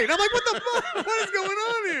 Right. And I'm like, what the fuck? What is going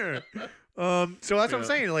on here? So that's what I'm Yeah.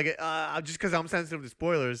 saying. Like, just because I'm sensitive to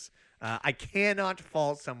spoilers, I cannot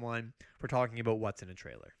fault someone for talking about what's in a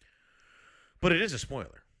trailer. But it is a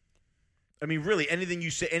spoiler. I mean, really, anything you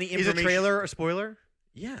say, any Is information... a trailer a spoiler?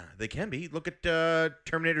 Yeah, they can be. Look at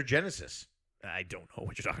Terminator Genesis. I don't know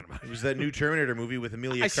what you're talking about. It was that new Terminator movie with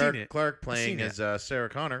Amelia I've seen it. Clark I've seen playing it. as Sarah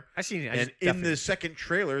Connor. I've seen it. I And just in definitely- the second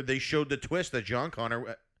trailer, they showed the twist that John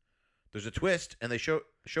Connor. There's a twist, and they show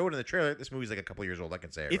it in the trailer. This movie's like a couple years old. I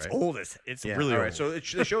can say it. it's right? old. It's Yeah, really all old. right. So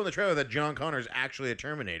they show in the trailer that John Connor is actually a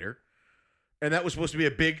Terminator, and that was supposed to be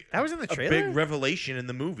a big that was in the a trailer. big revelation in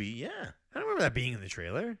the movie. Yeah. I don't remember that being in the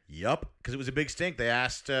trailer. Yup. Because it was a big stink. They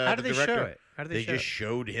asked How the did they director. show it? How did they show just it?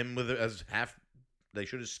 showed him with as half. They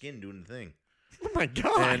showed his skin doing the thing, Oh my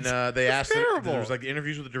god! and they asked. terrible. There was like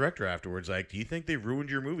interviews with the director afterwards. Like, do you think they ruined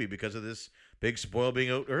your movie because of this big spoil being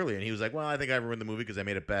out early? And he was like, "Well, I think I ruined the movie because I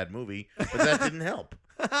made a bad movie, but that didn't help."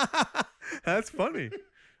 That's funny.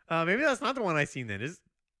 Maybe that's not the one I seen. Then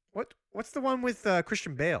what's the one with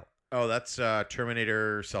Christian Bale? Oh, that's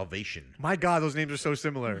Terminator Salvation. My God, those names are so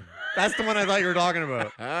similar. That's the one I thought you were talking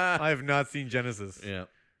about. Ah. I have not seen Genesis. Yeah,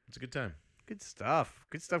 it's a good time. Good stuff.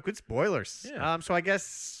 Good stuff. Good spoilers. Yeah. So I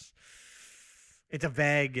guess it's a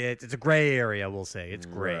vague. It's a gray area. We'll say it's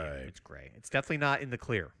gray. Right. It's gray. It's definitely not in the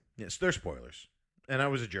clear. Yes, they're spoilers. And I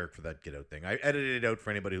was a jerk for that Get Out thing. I edited it out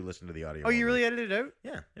for anybody who listened to the audio. Oh, you only. really edited it out?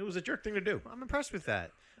 Yeah, it was a jerk thing to do. I'm impressed with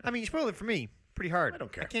that. I mean, you spoiled it for me pretty hard. I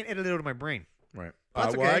don't care. I can't edit it out of my brain. Right.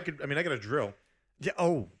 That's Well, okay. I could. I mean, I got a drill. Yeah.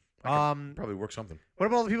 Oh. Probably work something. What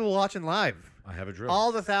about all the people watching live? I have a drill.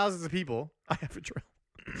 All the thousands of people. I have a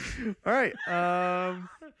drill. All right.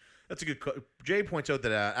 That's a good. Jay points out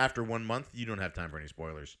that after 1 month, you don't have time for any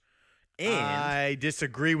spoilers. And I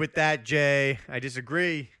disagree with that, Jay. I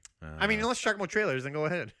disagree. I mean, unless you're talking about trailers, then go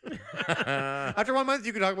ahead. After 1 month,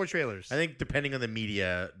 you can talk about trailers. I think depending on the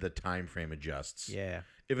media, the time frame adjusts. Yeah.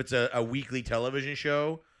 If it's a weekly television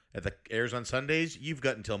show, If it airs on Sundays, you've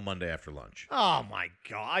got until Monday after lunch. Oh my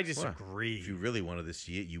god, I disagree. If you really wanted to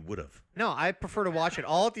see it, you would have. No, I prefer to watch it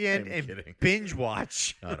all at the end I'm and kidding. binge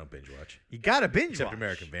watch. No, I don't binge watch. You gotta binge Except watch.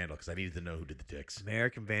 American Vandal, because I needed to know who did the dicks.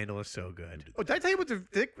 American Vandal is so good. did Oh, did I tell you about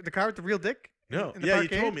the car with the real dick? No, In the yeah,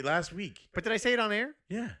 parkade? you told me last week. But did I say it on air?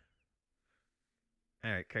 Yeah.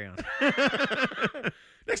 All right, carry on.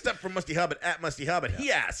 Next up from Musty Hobbit at Musty Hobbit,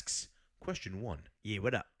 he asks, question 1. Yeah,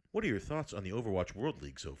 what up? What are your thoughts on the Overwatch World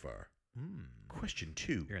League so far? Question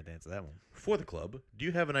 2. You're going to answer that one. For the club, do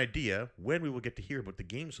you have an idea when we will get to hear about the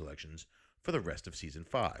game selections for the rest of Season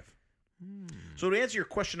 5? So to answer your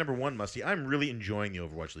question number 1, Musty, I'm really enjoying the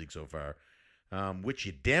Overwatch League so far, which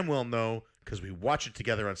you damn well know because we watch it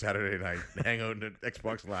together on Saturday night and hang out in the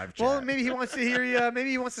Xbox Live chat. Well, maybe he wants to hear you. Maybe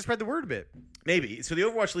he wants to spread the word a bit. Maybe. So the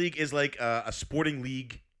Overwatch League is like a sporting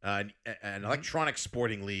league, an electronic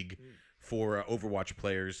sporting league for Overwatch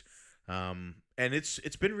players, and it's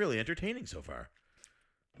been really entertaining so far.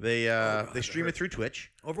 They stream it through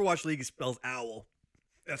Twitch. Overwatch League spells owl.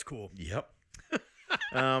 That's cool. Yep.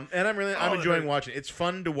 And I'm enjoying watching it. It's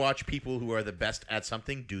fun to watch people who are the best at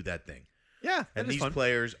something do that thing. Yeah, And that is these fun.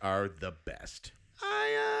 players are the best.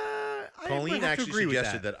 I Colleen would have to actually agree with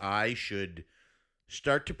suggested that I should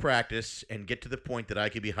start to practice and get to the point that I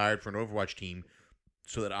could be hired for an Overwatch team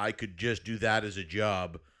so that I could just do that as a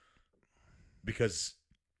job because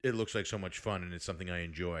it looks like so much fun and it's something I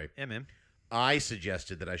enjoy. Yeah, man. I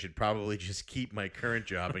suggested that I should probably just keep my current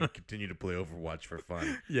job and continue to play Overwatch for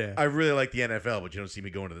fun. Yeah. I really like the NFL, but you don't see me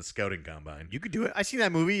going to the scouting combine. You could do it. I seen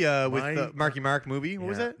that movie with My- the Marky Mark movie. What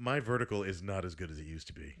was Yeah, that? My vertical is not as good as it used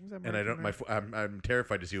to be, was that and I Marky don't. I'm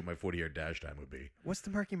terrified to see what my 40-yard dash time would be. What's the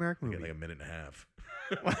Marky Mark I movie? get like a minute and a half.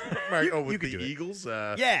 You with could the do it. Eagles.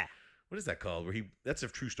 Yeah. What is that called? Where that's a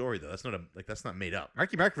true story though. That's not made up.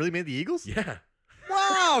 Marky Mark really made the Eagles? Yeah.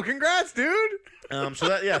 Wow, congrats, dude. So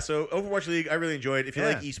Overwatch League, I really enjoyed. If you Yeah.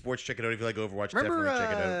 like esports, check it out. If you like Overwatch, Remember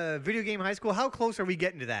definitely check it out. Video Game High School? How close are we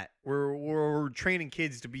getting to that? We're training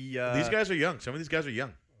kids to be These guys are young. Some of these guys are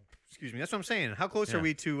young. Excuse me. That's what I'm saying. How close are Yeah.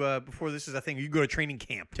 we to before this is a thing? You go to training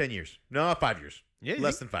camp. 10 years. No, 5 years. Yeah,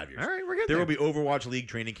 Less than 5 years. All right, we're getting There there. will be Overwatch League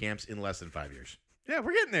training camps in less than 5 years. Yeah,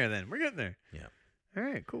 we're getting there then. We're getting there. Yeah. All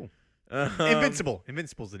right, cool. Um, Invincible.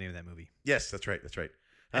 Invincible's the name of that movie. Yes, that's right. That's right.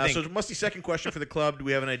 I So, think- Musty's second question for the club: do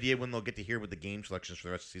we have an idea when they'll get to hear what the game selections for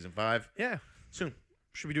the rest of season 5? Yeah. Soon.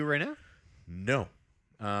 Should we do it right now? No.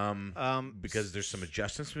 Because there's some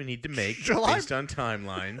adjustments we need to make July- based on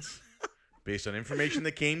timelines, based on information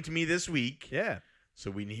that came to me this week. Yeah.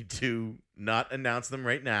 So we need to not announce them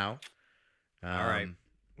right now. All right.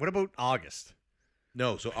 What about August?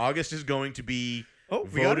 No. So August is going to be Oh,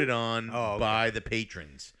 we got voted it? on Oh, okay. by the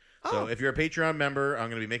patrons. So Oh. if you're a Patreon member, I'm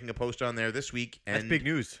going to be making a post on there this week. And That's big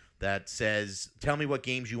news. that says, tell me what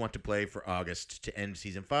games you want to play for August to end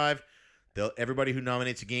season 5. Everybody who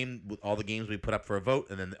nominates a game, with all the games we put up for a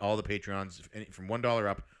vote, and then all the Patreons from $1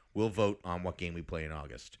 up will vote on what game we play in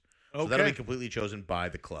August. So that'll be Okay. completely chosen by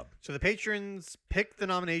the club. So the patrons pick the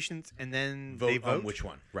nominations and then Vote they vote on which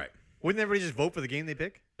one. Right. Wouldn't everybody just vote for the game they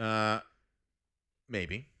pick?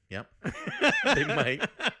 Maybe. Yep. They might.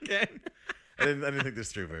 Okay. I didn't think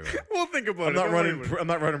this through very well. We'll think about I'm not running. I'm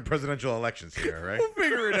not running presidential elections here. All right. We'll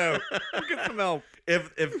figure it out. We'll get some help.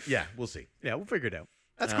 If yeah, we'll see. Yeah, we'll figure it out.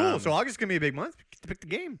 That's cool. So Um, August is gonna be a big month. Get to pick the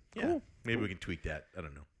game. Yeah. Cool. Maybe we can tweak that. I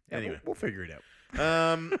don't know. Yeah, Anyway. we'll figure it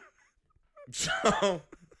out. So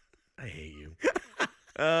I hate you.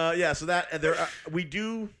 Yeah. So that there we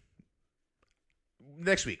do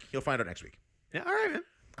next week. You'll find out next week. Yeah. All right, man.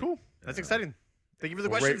 Cool. That's exciting. Thank you for the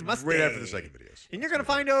Well, questions. right, Must right after the second videos. And you're gonna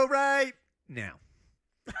find out right now.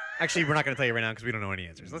 Actually, we're not gonna tell you right now because we don't know any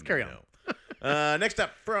answers. Let's carry on. Next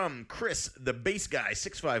up from Chris, the base guy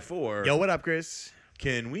 654. Yo, what up, Chris?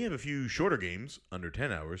 Can we have a few shorter games under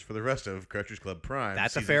 10 hours for the rest of Crouchers Club Prime?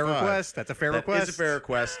 That's a Season fair 5? request. That's a fair That request. is a fair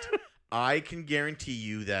request. I can guarantee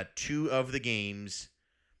you that 2 of the games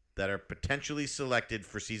that are potentially selected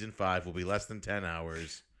for Season 5 will be less than 10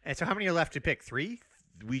 hours. And so, how many are left to pick? 3?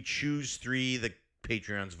 We choose 3. The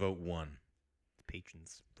Patreons vote 1.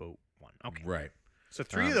 Patrons vote 1. Okay. Right. So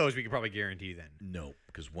 3 of those we could probably guarantee then. No,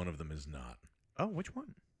 because one of them is not. Oh, which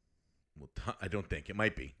one? Well, I don't think. It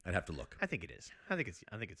might be. I'd have to look. I think it is. I think it's.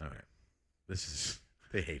 All right. This is...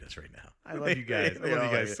 They hate us right now. I love you guys. I love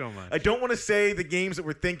you guys so much. I don't want to say the games that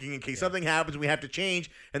we're thinking in case something happens and we have to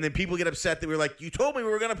change, and then people get upset that we're like, you told me we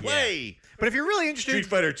were going to play But if you're really interested, Street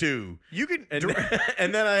Fighter 2. you can. And,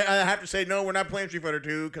 and then I have to say, no, we're not playing Street Fighter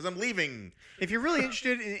 2 because I'm leaving. If you're really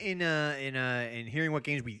interested in hearing what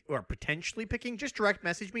games we are potentially picking, just direct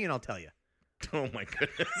message me and I'll tell you. Oh, my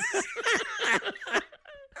goodness.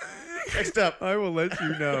 Next up. I will let you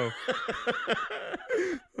know.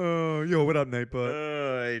 Oh, yo, what up, Nightbot?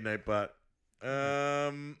 Hey, Nightbot.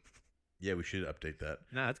 Yeah, we should update that.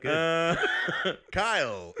 No, that's good.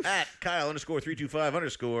 Kyle at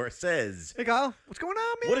Kyle_325_ says, Hey, Kyle, what's going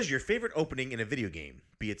on, man? "What is your favorite opening in a video game,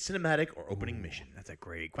 be it cinematic or opening mission?" That's a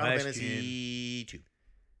great Final question. Fantasy 2.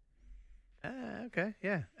 Okay,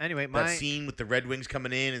 yeah. Anyway, That scene with the Red Wings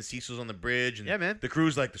coming in and Cecil's on the bridge, and Yeah, man. the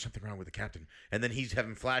crew's like, "There's something wrong with the captain," and then he's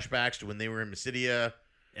having flashbacks to when they were in Mysidia.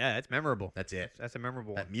 Yeah, it's memorable. That's it. That's a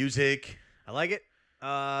memorable one. That music. I like it.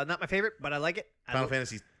 Not my favorite, but I like it. Final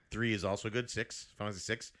Fantasy 3 is also good. Final Fantasy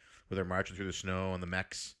 6, where they're marching through the snow on the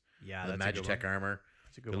mechs, Yeah, the that's a good Magitech one. armor.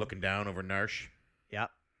 That's a good They're one. looking down over Narsh. Yeah,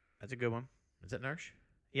 that's a good one. Is that Narsh?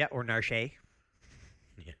 Yeah, or Narshe.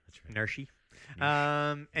 Yeah, that's right. Narshi.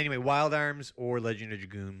 Anyway, Wild Arms or Legend of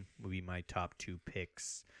Dragoon would be my top two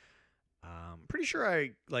picks. Pretty sure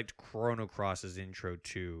I liked Chrono Cross's intro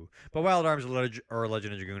too, but Wild Arms or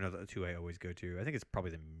Legend of Dragoon are the two I always go to. I think it's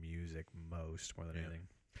probably the music most more than Yeah. anything.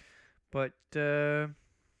 But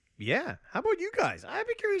yeah, how about you guys? I'd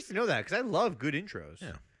be curious to know that because I love good intros.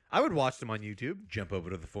 Yeah. I would watch them on YouTube. Jump over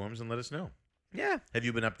to the forums and let us know. Yeah, Have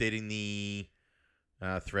you been updating the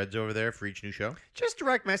threads over there for each new show? just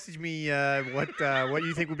direct message me what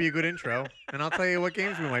you think would be a good intro, and I'll tell you what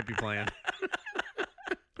games we might be playing.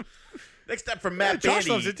 Next up from Yeah, Matt Josh Bandy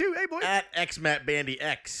loves it too. Hey, boy. at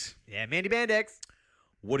XMattBandyX. Yeah, Mandy Bandex.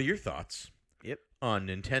 What are your thoughts Yep. on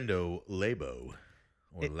Nintendo Labo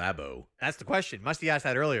or Labo? That's the question. Musty asked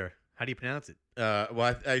that earlier. How do you pronounce it?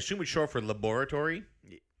 Well, I assume it's short for laboratory.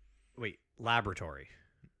 Wait, laboratory.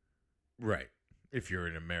 Right. If you're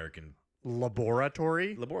an American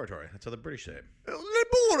Laboratory? laboratory. That's how the British say it.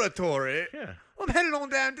 Laboratory? Yeah. I'm headed on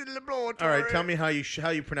down to the laboratory. All right, tell me how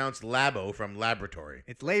you pronounce labo from laboratory.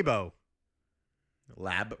 It's Labo.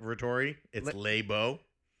 Laboratory. It's labo.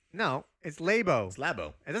 No, it's Labo. It's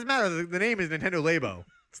labo. It doesn't matter. The name is Nintendo Labo.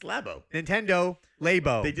 It's labo. Nintendo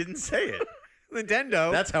Labo. They didn't say it.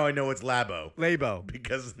 Nintendo That's how I know it's labo. Labo.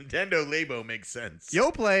 Because Nintendo Labo makes sense.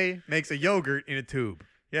 YoPlay makes a yogurt in a tube.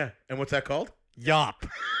 Yeah. And what's that called? Yop.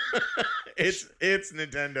 It's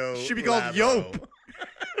Nintendo. Should be called Labo. Yope.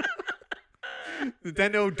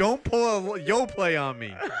 Nintendo, don't pull a YoPlay on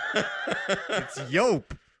me. It's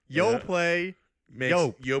Yope. YoPlay. Makes,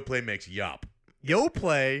 Yope. YoPlay makes Yop.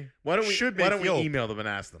 YoPlay Why don't we Yope. email them and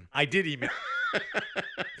ask them? I did email.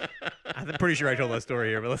 I'm pretty sure I told that story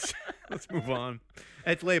here, but let's move on.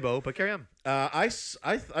 It's Labo, but carry on.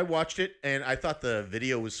 I watched it and I thought the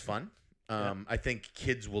video was fun. I think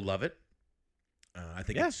kids will love it. I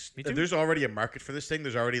think me too. there's already a market for this thing.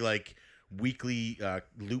 There's already like weekly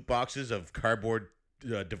loot boxes of cardboard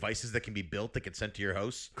devices that can be built that get sent to your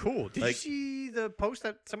house. Cool. Did you Like- see the post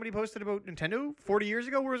that somebody posted about Nintendo 40 years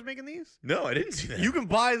ago where it was making these? No, I didn't see that. You can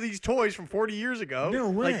buy these toys from 40 years ago. No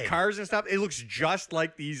way. Like cars and stuff. It looks just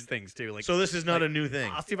like these things too. Like So this is not a new thing.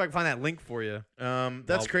 I'll see if I can find that link for you.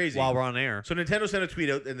 That's crazy. While we're on air. So Nintendo sent a tweet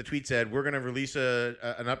out, and the tweet said, "We're going to release we're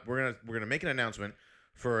going to make an announcement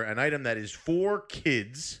for an item that is for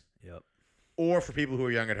kids Yep. or for people who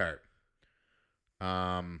are young at heart."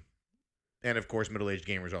 And of course, middle-aged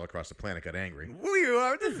gamers all across the planet got angry. Who you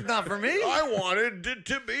are? This is not for me. I wanted it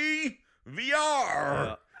to be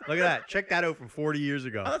VR. Look at that. Check that out from 40 years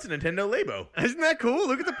ago. Oh, that's a Nintendo Labo. Isn't that cool?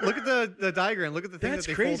 Look at the diagram. Look at the thing That's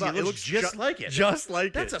that they crazy. fold out. It looks just like it. Just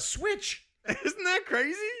like That's it. a Switch. Isn't that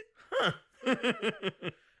crazy?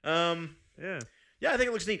 Yeah. Yeah, I think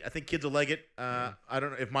it looks neat. I think kids will like it. I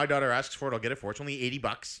don't know if my daughter asks for it, I'll get it for her. It's only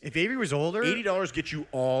 $80. If Avery was older, $80 gets you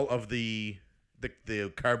all of the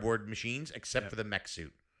cardboard machines except for the mech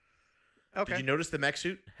suit. okay. Did you notice the mech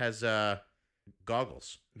suit has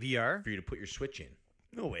goggles VR? for you to put your Switch in?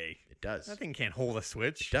 No way. It does. That thing can't hold a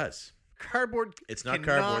Switch. It does. Cardboard. It's not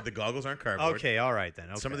cannot- cardboard. The goggles aren't cardboard. Okay, all right then.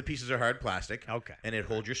 Okay. Some of the pieces are hard plastic. Okay. And it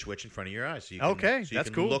holds your Switch in front of your eyes. So you can, Okay, so you that's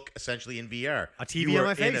can cool. look essentially in VR. A TV You on are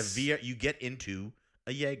my in a face. VR, you get into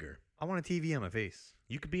a Jaeger. I want a TV on my face.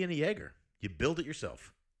 You could be in a Jaeger. You build it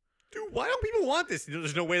yourself. Dude, why don't people want this?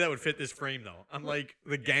 There's no way that would fit this frame though. I'm like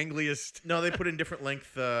the gangliest. No, they put in different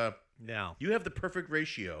length. No. You have the perfect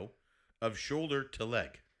ratio of shoulder to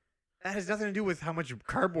leg. That has nothing to do with how much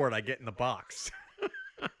cardboard I get in the box.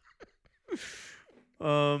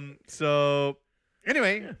 So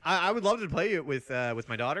anyway, I would love to play it with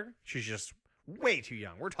my daughter. She's just way too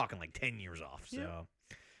young. We're talking like 10 years off. So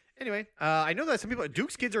anyway, I know that some people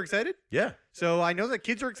Duke's kids are excited. Yeah. So I know that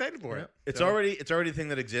kids are excited for it. It's So- already a thing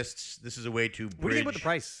that exists. This is a way to bridge. What do you think about the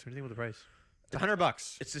price? What do you think about the price? It's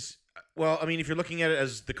 $100. It's this. Well, I mean, if you're looking at it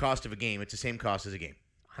as the cost of a game, it's the same cost as a game.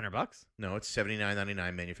 $100? No, it's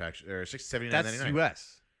 $79.99 manufacturer or $79.99. That's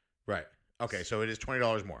US. Right. Okay, so it is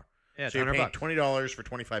 $20 more. Yeah, it's so you're $100. paying $20 for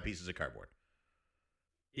 25 pieces of cardboard.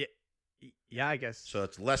 Yeah, I guess. So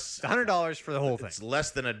it's less. It's $100 for the whole thing. It's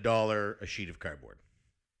less than $1 a sheet of cardboard.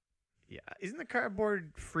 Yeah. Isn't the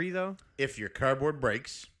cardboard free though? If your cardboard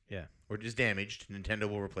breaks, Yeah. or is damaged, Nintendo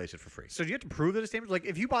will replace it for free. So do you have to prove that it's damaged? Like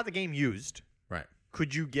if you bought the game used, Right.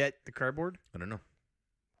 could you get the cardboard? I don't know.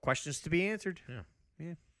 Questions to be answered. Yeah.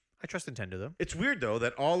 Yeah. I trust Nintendo though. It's weird though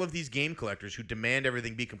that all of these game collectors who demand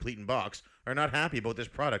everything be complete in box are not happy about this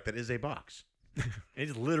product that is a box.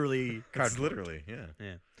 It's literally cardboard. It's literally, yeah.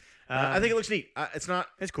 Yeah. I think it looks neat. It's not.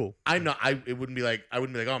 it's cool. I'm not. I wouldn't be like. Oh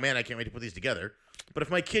man, I can't wait to put these together. But if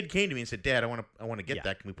my kid came to me and said, "Dad, I want to get Yeah.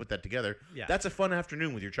 that. Can we put that together?" Yeah. That's a fun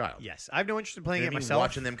afternoon with your child. Yes. I have no interest in playing You it know what I mean? myself.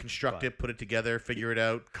 Watching them construct but- it, put it together, figure it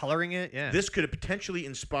out. Coloring it. Yeah. This could potentially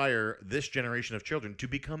inspire this generation of children to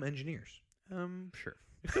become engineers. Sure.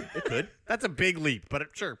 It could. That's a big leap, but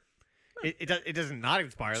sure. It does not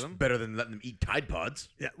inspire It's them. better than letting them eat Tide Pods.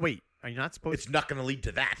 Yeah. Wait. Are you not supposed? It's not going to lead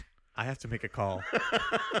to that. I have to make a call.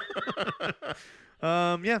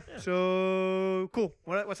 Yeah. So cool.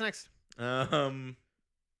 What's next?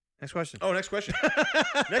 Next question. Oh, next question.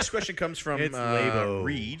 Next question comes from It's Labo.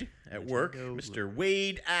 Reed at work. Nintendo. Mr.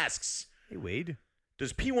 Wade asks, Hey Wade.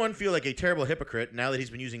 does P1 feel like a terrible hypocrite now that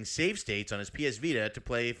he's been using save states on his PS Vita to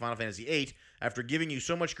play Final Fantasy VIII after giving you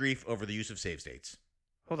so much grief over the use of save states?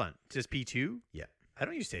 Hold on. Just P2? Yeah. I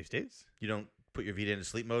don't use save states. You don't put your Vita into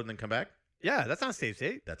sleep mode and then come back? Yeah, that's not a save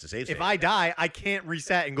state. That's a save state. If I die, I can't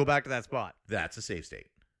reset and go back to that spot. That's a save state.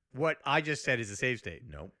 What I just said is a save state.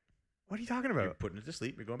 No. What are you talking You're about? putting it to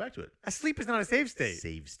sleep. You're going back to it. A sleep is not a save state.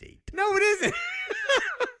 Save state. No, it isn't.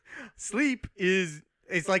 Sleep is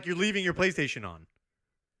it's like you're leaving your PlayStation on.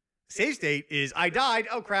 Save state is I died.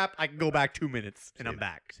 Oh crap! I can go back 2 minutes and I'm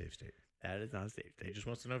back. Save state. That is not a save He state. just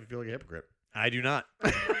wants to know if you feel like a hypocrite. I do not.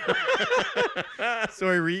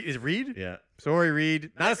 Sorry, Reed. Is it Reed? Yeah. Sorry,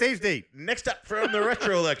 Reed. Not a save state. Next up from the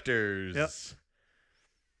Retro Lectors. Yep.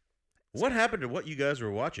 What happened to what you guys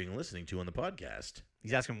were watching and listening to on the podcast?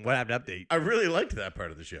 He's asking what happened to update. I really liked that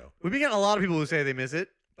part of the show. We've been getting a lot of people who say they miss it,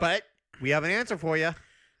 but we have an answer for you.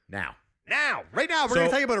 Now. Now, right now, we're So- going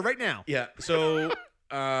to tell you about it right now. Yeah. So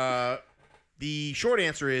the short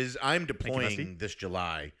answer is I'm you, deploying Musty. this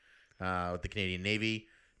July with the Canadian Navy.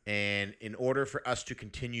 And in order for us to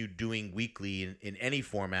continue doing weekly in any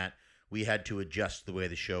format, we had to adjust the way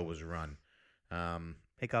the show was run.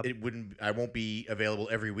 Hiccup. I won't be available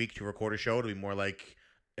every week to record a show. It'll be more like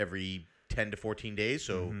every 10 to 14 days.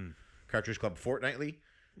 So Cartridge Club fortnightly.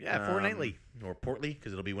 Yeah, fortnightly. Or portly,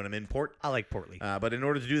 because it'll be when I'm in port. I like Portly. But in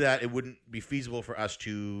order to do that, it wouldn't be feasible for us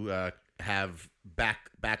to have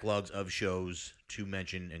backlogs of shows to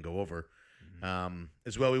mention and go over.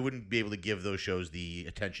 As well, we wouldn't be able to give those shows the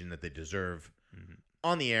attention that they deserve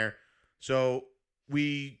on the air. So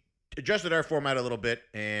we adjusted our format a little bit,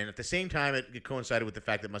 and at the same time, it coincided with the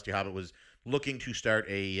fact that Musty Hobbit was looking to start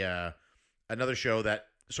another show that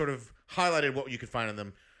sort of highlighted what you could find on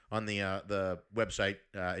them on the website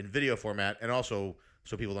in video format, and also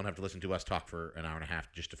so people don't have to listen to us talk for an hour and a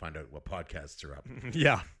half just to find out what podcasts are up.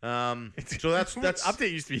 Yeah. So that's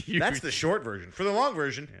Update used to be huge. that's the short version. For the long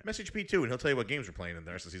version, message P2, and he'll tell you what games we're playing in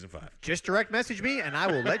the rest of season 5. Just direct message me, and I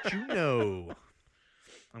will let you know.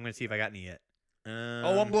 I'm going to see if I got any yet.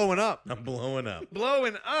 I'm blowing up. I'm blowing up.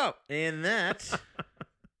 Blowing up. And that,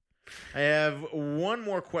 I have one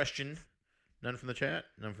more question. None from the chat.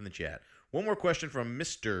 None from the chat. One more question from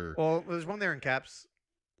Mr. Well, there's one there in caps.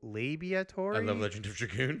 Labiatory? I love Legend of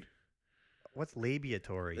Dragoon. What's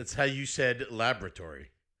labiatory? That's how you said laboratory.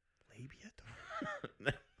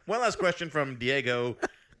 Labiatory. One last question from Diego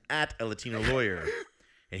at a Latino lawyer.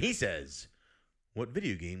 And he says, what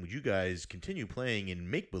video game would you guys continue playing in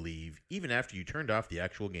make-believe even after you turned off the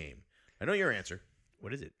actual game? I know your answer.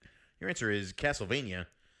 What is it? Your answer is Castlevania,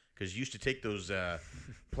 because you used to take those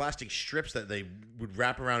plastic strips that they would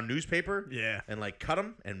wrap around newspaper Yeah. and like cut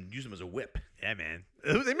them and use them as a whip. Yeah, man.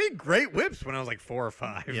 They made great whips when I was like 4 or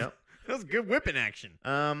 5. Yep. That was good whipping action.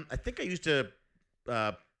 I think I used to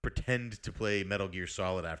pretend to play Metal Gear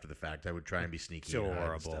Solid after the fact. I would try and be sneaky. So and hide and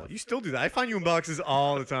horrible. stuff You still do that. I find you in boxes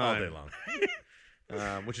all the all time. day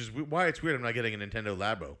long. Which is why it's weird I'm not getting a Nintendo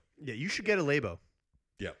Labo. Yeah, you should get a Labo.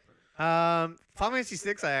 Yep. Final Fantasy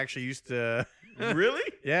 6 I actually used to... Really?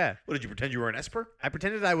 Yeah. What, did you pretend you were an Esper? I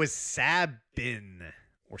pretended I was Sabin.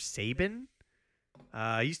 Or Sabin.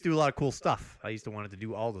 I used to do a lot of cool stuff. I used to want to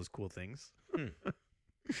do all those cool things.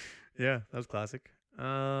 Yeah, that was classic.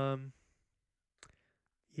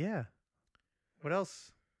 Yeah. What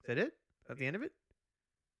else? Is that it? At the end of it?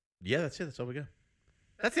 Yeah, that's it. That's all we got.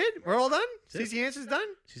 That's it? We're all done? That's it. CC Answer's done?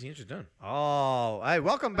 CC Answer's done. Oh, hey,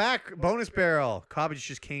 welcome back, Bonus Barrel. Cobbage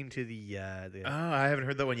just came to the Oh, I haven't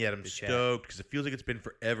heard that one yet. I'm The chat. stoked because it feels like it's been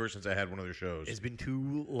forever since I had one of their shows. It's been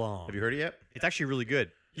too long. Have you heard it yet? It's actually really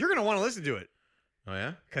good. You're going to want to listen to it. Oh,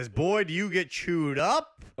 yeah? Because, boy, do you get chewed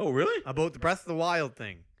up Oh, really? about the Breath of the Wild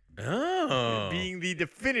thing. Oh. Being the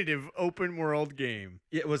definitive open world game.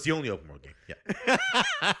 Yeah, well, it's the only open world game. Yeah.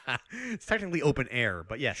 It's technically open air,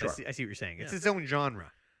 but yes, Sure. I see what you're saying. It's Yeah. its own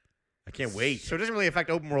genre. I can't wait. So it doesn't really affect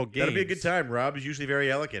open world games. That'll be a good time. Rob is usually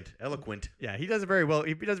very eloquent. Yeah, he does it very well.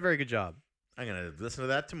 He does a very good job. I'm going to listen to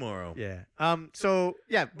that tomorrow. Yeah. So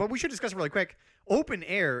yeah, but we should discuss it really quick. Open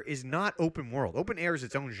air is not open world. Open air is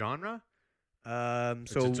its own genre. So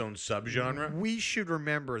It's its own subgenre. We should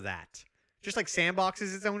remember that. Just like sandbox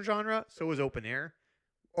is its own genre, so is open air.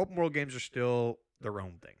 Open world games are still their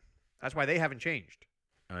own thing. That's why they haven't changed.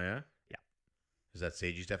 Oh, yeah? Yeah. Is that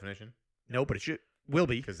Sagey's definition? No, but it will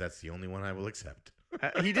be. Because that's the only one I will accept.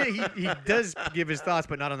 He does give his thoughts,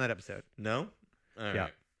 but not on that episode. No? All right. Yeah.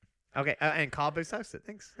 Okay, and Cobb accepts it.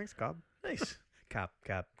 Thanks, Cobb. Nice. Cobb.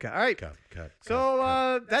 All right. Cut.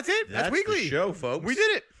 So that's it. That's weekly. The show, folks. We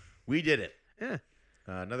did it. We did it. Yeah.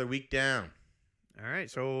 Another week down. All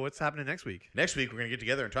right. So what's happening next week? Next week, we're going to get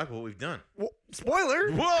together and talk about what we've done. Well,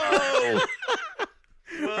 spoiler. Whoa! Whoa!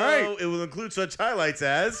 right. It will include such highlights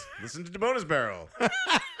as listen to the bonus barrel,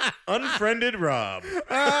 unfriended Rob.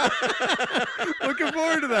 Looking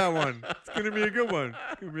forward to that one. It's gonna be a good one.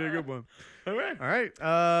 All right. All right.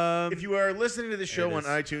 If you are listening to the show There on it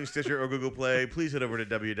iTunes, Stitcher, or Google Play, please head over to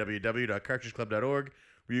www.cartridgeclub.org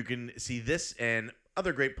where you can see this and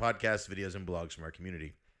other great podcasts, videos, and blogs from our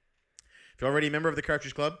community. If you're already a member of the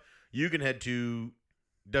Cartridge Club, you can head to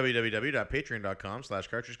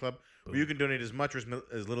www.patreon.com/cartridgeclub where you can donate as much or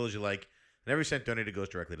as little as you like, and every cent donated goes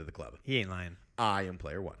directly to the club. He ain't lying. I am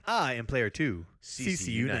Player One. I am Player 2.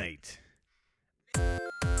 CC Unite.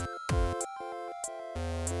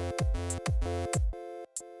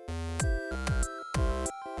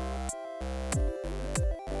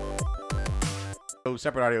 So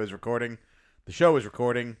separate audio is recording. The show is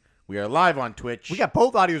recording. We are live on Twitch. We got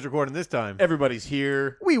both audios recording this time. Everybody's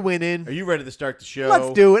here. We win in. Are you ready to start the show?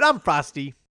 Let's do it. I'm Frosty.